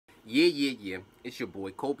Yeah. It's your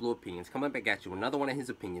boy, Cold Blue Opinions, coming back at you. Another one of his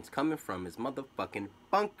opinions coming from his motherfucking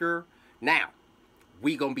bunker. Now,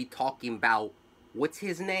 we gonna be talking about, what's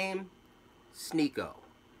his name? Sneako.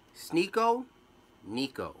 Sneako?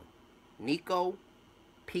 Nico. Nico?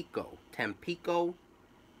 Pico. Tampico?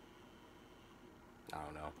 I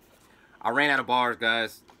don't know. I ran out of bars,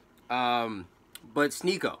 guys. But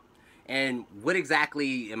Sneako. And what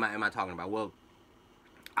exactly am I talking about? Well,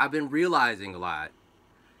 I've been realizing a lot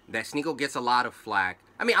that Sneako gets a lot of flack.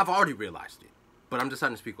 I mean, I've already realized it, but I'm just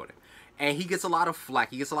starting to speak on it. And he gets a lot of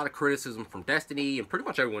flack. He gets a lot of criticism from Destiny and pretty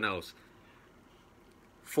much everyone else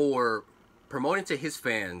for promoting to his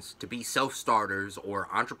fans to be self-starters or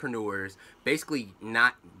entrepreneurs, basically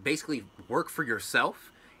work for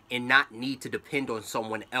yourself and not need to depend on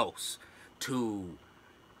someone else to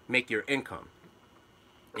make your income.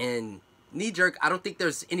 And knee-jerk, I don't think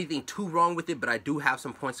there's anything too wrong with it, but I do have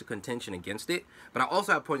some points of contention against it. But I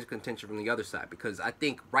also have points of contention from the other side, because I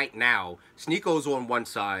think right now, Sneako's on one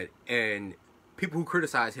side, and people who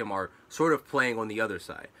criticize him are sort of playing on the other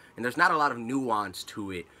side. And there's not a lot of nuance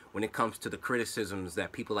to it when it comes to the criticisms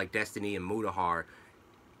that people like Destiny and Mudahar,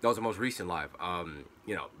 that was the most recent live,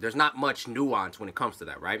 you know, there's not much nuance when it comes to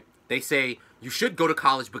that, right? They say you should go to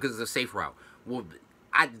college because it's a safe route. Well,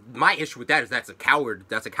 my issue with that is that's a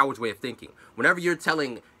coward's way of thinking. Whenever you're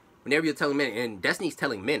telling men, and Destiny's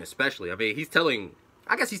telling men especially, I mean,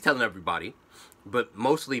 I guess he's telling everybody, but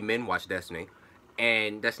mostly men watch Destiny,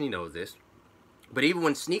 and Destiny knows this. But even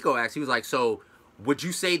when Sneako asked, he was like, so would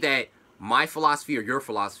you say that my philosophy or your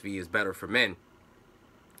philosophy is better for men?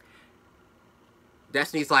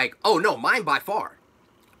 Destiny's like, oh no, mine by far.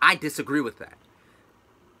 I disagree with that.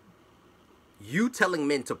 You telling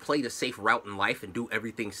men to play the safe route in life and do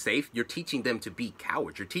everything safe, you're teaching them to be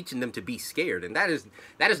cowards. You're teaching them to be scared. And that is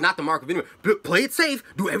not the mark of anyone. Play it safe.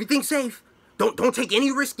 Do everything safe. Don't take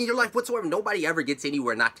any risk in your life whatsoever. Nobody ever gets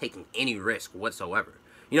anywhere not taking any risk whatsoever.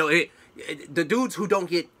 You know, the dudes who don't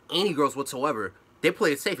get any girls whatsoever, they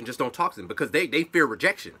play it safe and just don't talk to them because they fear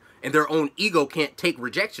rejection. And their own ego can't take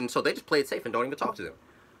rejection, so they just play it safe and don't even talk to them.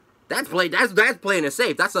 That's playing it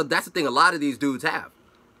safe. That's the thing a lot of these dudes have.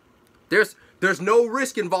 There's no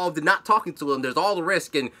risk involved in not talking to them. There's all the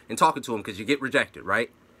risk in talking to them because you get rejected,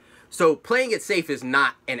 right? So playing it safe is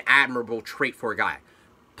not an admirable trait for a guy.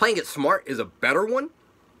 Playing it smart is a better one.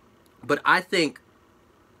 But I think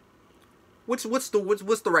what's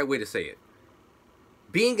the right way to say it?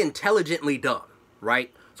 Being intelligently dumb,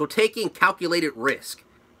 right? So taking calculated risk.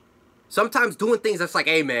 Sometimes doing things that's like,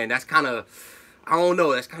 hey man, that's kind of, I don't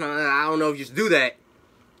know if you should do that.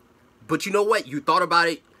 But you know what? You thought about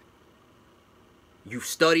it. You've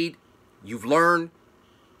studied, you've learned,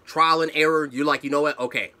 trial and error. You're like, you know what?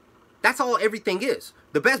 Okay, that's all everything is.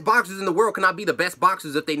 The best boxers in the world cannot be the best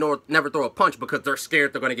boxers if they never throw a punch because they're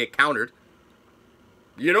scared they're going to get countered.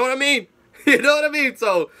 You know what I mean? You know what I mean?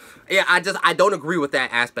 So, yeah, I don't agree with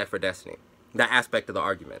that aspect for Destiny. That aspect of the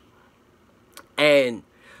argument. And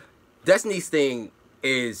Destiny's thing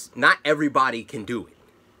is not everybody can do it.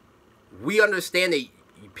 We understand that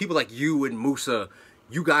people like you and Musa,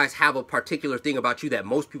 you guys have a particular thing about you that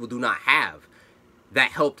most people do not have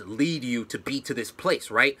that helped lead you to be to this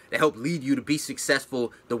place, right? That helped lead you to be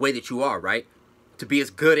successful the way that you are, right? To be as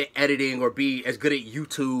good at editing or be as good at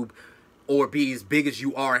YouTube or be as big as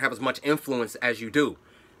you are and have as much influence as you do.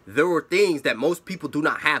 There were things that most people do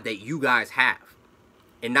not have that you guys have.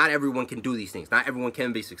 And not everyone can do these things. Not everyone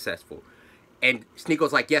can be successful. And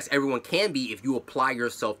Sneako's like, yes, everyone can be if you apply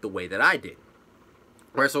yourself the way that I did.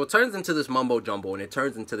 Right, so it turns into this mumbo jumbo and it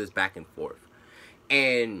turns into this back and forth.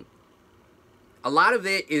 And a lot of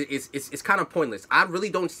it is kind of pointless. I really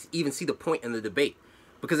don't even see the point in the debate.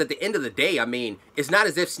 Because at the end of the day, I mean, it's not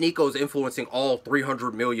as if Sneako's influencing all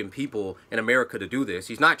 300 million people in America to do this.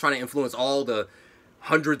 He's not trying to influence all the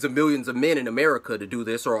hundreds of millions of men in America to do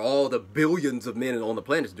this or all the billions of men on the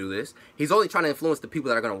planet to do this. He's only trying to influence the people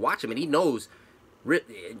that are going to watch him. And he knows,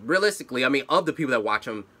 realistically, I mean, of the people that watch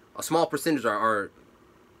him, a small percentage are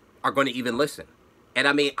going to even listen. And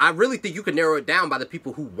I mean, I really think you can narrow it down by the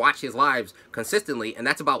people who watch his lives consistently, and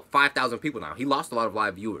that's about 5,000 people now. He lost a lot of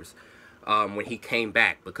live viewers when he came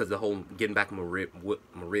back because of the whole getting back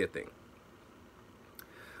Maria thing.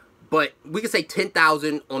 But we can say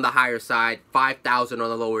 10,000 on the higher side, 5,000 on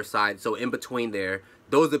the lower side, so in between there,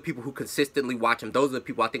 those are the people who consistently watch him. Those are the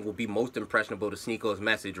people I think will be most impressionable to Sneako's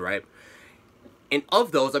message, right? And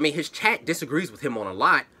of those, I mean, his chat disagrees with him on a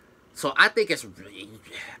lot. So I think it's,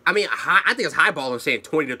 I mean, I think it's highballing saying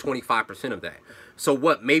 20 to 25% of that. So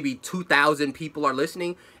what, maybe 2,000 people are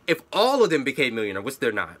listening? If all of them became millionaires, which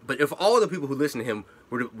they're not, but if all the people who listen to him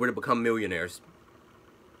were to become millionaires,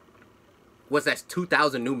 what's that,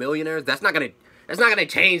 2,000 new millionaires? That's not gonna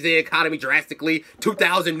change the economy drastically.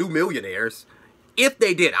 2,000 new millionaires. If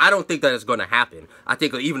they did, I don't think that it's gonna happen. I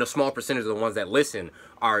think even a small percentage of the ones that listen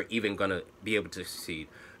are even gonna be able to succeed.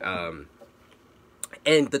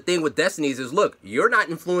 And the thing with Destinies is, look, you're not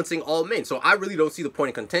influencing all men. So I really don't see the point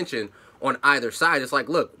of contention on either side. It's like,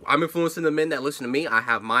 look, I'm influencing the men that listen to me. I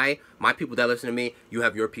have my people that listen to me. You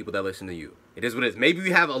have your people that listen to you. It is what it is. Maybe we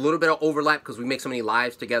have a little bit of overlap because we make so many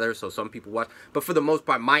lives together, so some people watch. But for the most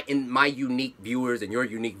part, my unique viewers and your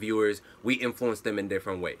unique viewers, we influence them in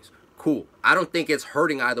different ways. Cool. I don't think it's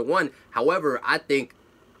hurting either one. However, I think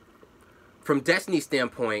from Destiny's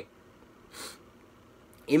standpoint,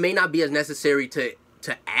 it may not be as necessary to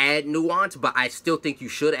add nuance, but I still think you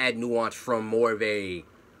should add nuance from more of a,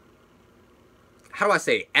 how do I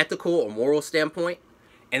say, ethical or moral standpoint.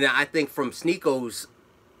 And then I think from sneako's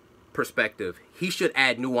perspective, he should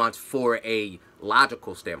add nuance for a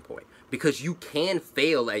logical standpoint, because you can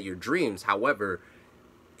fail at your dreams. However,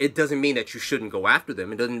 it doesn't mean that you shouldn't go after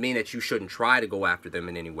them. It doesn't mean that you shouldn't try to go after them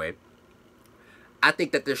in any way. I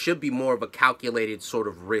think that there should be more of a calculated sort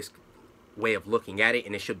of risk way of looking at it,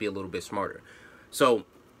 and it should be a little bit smarter. So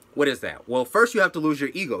what is that? Well, first you have to lose your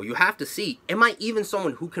ego. You have to see, am I even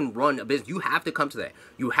someone who can run a business? You have to come to that.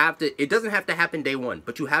 You have to, it doesn't have to happen day one,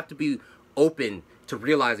 but you have to be open to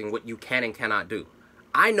realizing what you can and cannot do.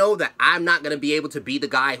 I know that I'm not going to be able to be the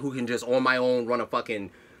guy who can just on my own run a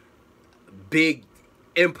fucking big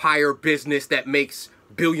empire business that makes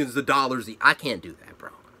billions of dollars. I can't do that, bro.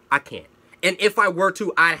 I can't. And if I were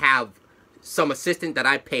to, I'd have some assistant that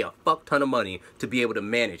I'd pay a fuck ton of money to be able to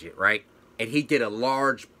manage it, right? And he'd get a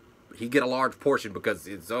large portion, because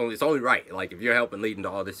it's only right. Like, if you're helping leading to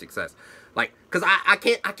all this success, like, cause I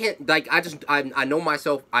can't, like, I know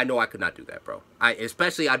myself. I know I could not do that, bro.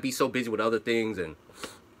 Especially I'd be so busy with other things and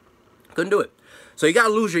couldn't do it. So you gotta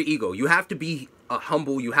lose your ego. You have to be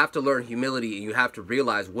humble. You have to learn humility, and you have to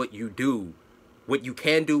realize what you do, what you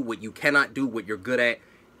can do, what you cannot do, what you're good at.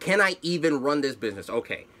 Can I even run this business?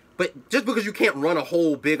 Okay. But just because you can't run a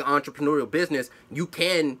whole big entrepreneurial business, you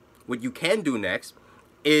can, what you can do next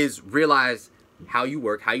is realize how you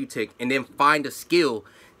work, how you tick, and then find a skill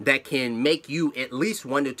that can make you at least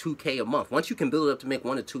 1 to 2K a month. Once you can build it up to make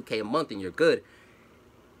 1 to 2K a month, and you're good.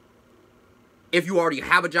 If you already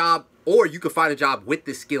have a job, or you could find a job with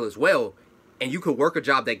this skill as well, and you could work a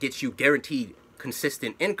job that gets you guaranteed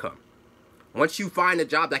consistent income. Once you find a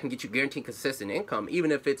job that can get you guaranteed consistent income,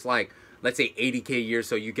 even if it's like, let's say 80K a year,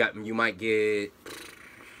 so you might get,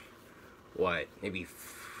 what, maybe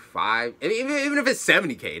 5, even if it's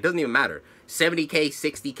 70K, it doesn't even matter. 70K,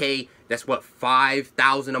 60K, that's what,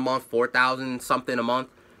 5,000 a month, 4,000 something a month.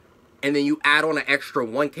 And then you add on an extra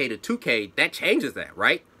 1K to 2K, that changes that,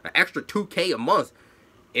 right? An extra 2K a month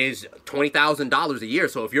is $20,000 a year.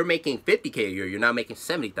 So if you're making 50K a year, you're now making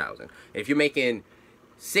 70,000. If you're making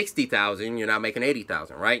 60,000, you're now making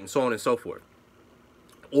 80,000, right? And so on and so forth.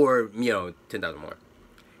 Or, 10,000 more.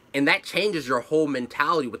 And that changes your whole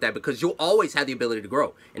mentality with that, because you'll always have the ability to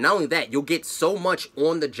grow. And not only that, you'll get so much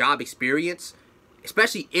on-the-job experience,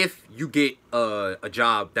 especially if you get a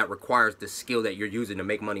job that requires the skill that you're using to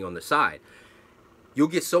make money on the side. You'll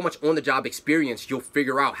get so much on-the-job experience, you'll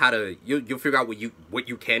figure out you'll figure out what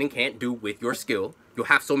you can and can't do with your skill. You'll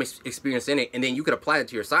have so much experience in it, and then you could apply it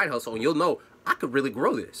to your side hustle, and you'll know, I could really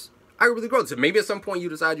grow this. I could really grow this. And maybe at some point you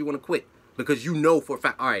decide you want to quit, because you know for a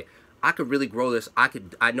fact, all right, I could really grow this.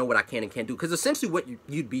 I know what I can and can't do. Because essentially what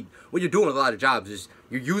you're doing with a lot of jobs is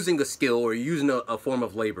you're using a skill, or you're using a form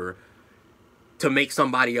of labor to make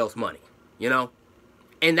somebody else money,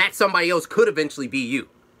 And that somebody else could eventually be you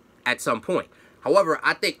at some point. However,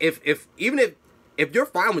 I think if you're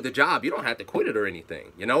fine with the job, you don't have to quit it or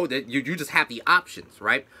anything. That you just have the options,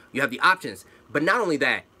 right? You have the options. But not only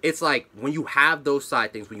that, it's like when you have those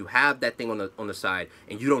side things, when you have that thing on the side,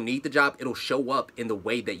 and you don't need the job, it'll show up in the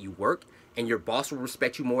way that you work, and your boss will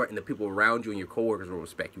respect you more, and the people around you and your coworkers will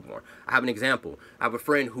respect you more. I have an example. I have a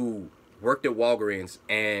friend who worked at Walgreens,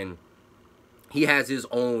 and he has his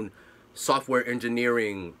own software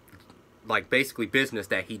engineering, like, basically business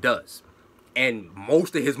that he does. And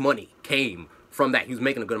most of his money came from that. He was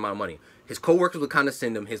making a good amount of money. His coworkers would kind of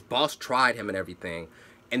send him. His boss tried him and everything.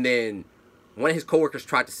 And then one of his coworkers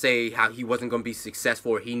tried to say how he wasn't going to be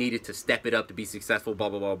successful, or he needed to step it up to be successful, blah,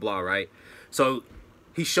 blah, blah, blah, right? So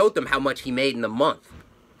he showed them how much he made in a month.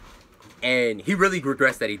 And he really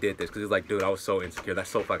regrets that he did this, because he's like, dude, I was so insecure. That's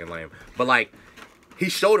so fucking lame. But, like, he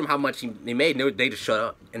showed them how much he made, and they just shut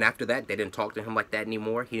up. And after that, they didn't talk to him like that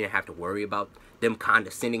anymore. He didn't have to worry about them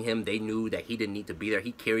condescending him. They knew that he didn't need to be there.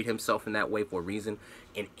 He carried himself in that way for a reason.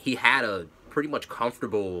 And he had a pretty much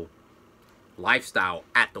comfortable lifestyle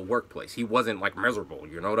at the workplace. He wasn't like miserable,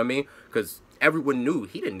 you know what I mean? Because everyone knew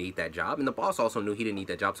he didn't need that job, and the boss also knew he didn't need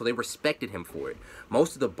that job, so they respected him for it.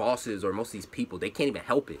 Most of the bosses or most of these people, they can't even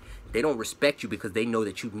help it. They don't respect you because they know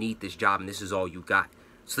that you need this job and this is all you got.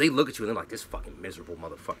 So they look at you and they're like, this fucking miserable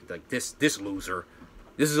motherfucker, like this loser.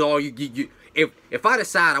 This is all you if I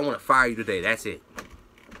decide I want to fire you today, that's it.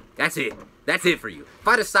 That's it. That's it for you. If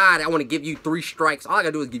I decide I want to give you 3 strikes, all I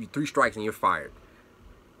gotta do is give you 3 strikes and you're fired.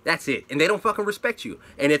 That's it. And they don't fucking respect you.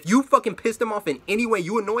 And if you fucking piss them off in any way,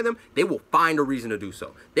 you annoy them, they will find a reason to do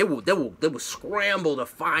so. They will scramble to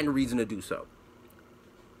find a reason to do so.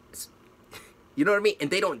 You know what I mean? And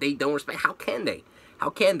they don't respect. How can they? How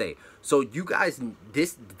can they? So you guys,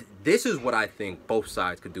 this is what I think both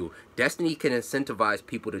sides could do. Destiny can incentivize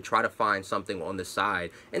people to try to find something on the side,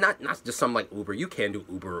 and not just something like Uber. You can do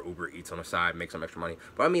Uber or Uber Eats on the side, make some extra money.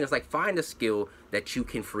 But I mean, it's like find a skill that you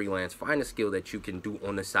can freelance, find a skill that you can do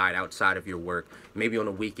on the side outside of your work, maybe on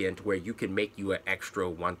a weekend, to where you can make you an extra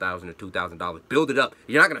 $1,000 or $2,000. Build it up.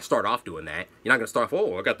 You're not gonna start off doing that. You're not gonna start off,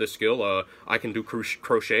 oh, I got this skill. I can do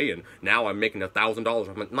crochet, and now I'm making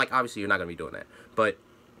 $1,000. Like, obviously, you're not gonna be doing that, but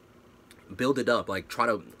build it up. Like, try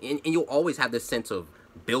to, and you'll always have this sense of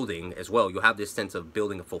building as well. You'll have this sense of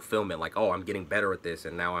building a fulfillment, like, oh, I'm getting better at this,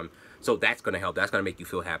 and now so that's going to help. That's going to make you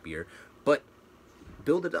feel happier. But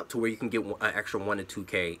build it up to where you can get an extra 1 to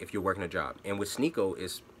 2K if you're working a job. And with Sneako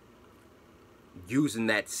is using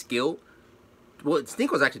that skill. Well,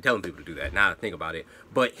 Sneako's actually telling people to do that, now that I think about it.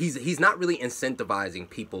 But he's not really incentivizing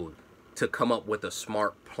people to come up with a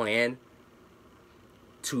smart plan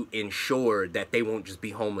to ensure that they won't just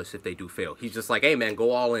be homeless if they do fail. He's just like, hey man,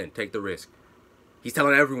 go all in, take the risk. He's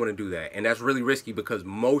telling everyone to do that, and that's really risky because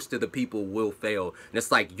most of the people will fail. And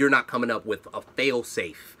it's like, you're not coming up with a fail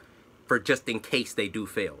safe for just in case they do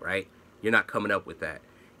fail, right? You're not coming up with that.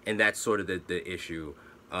 And that's sort of the issue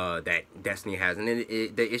that Destiny has, and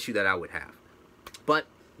the issue that I would have. But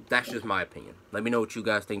that's just my opinion. Let me know what you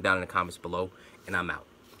guys think down in the comments below, and I'm out.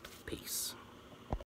 Peace.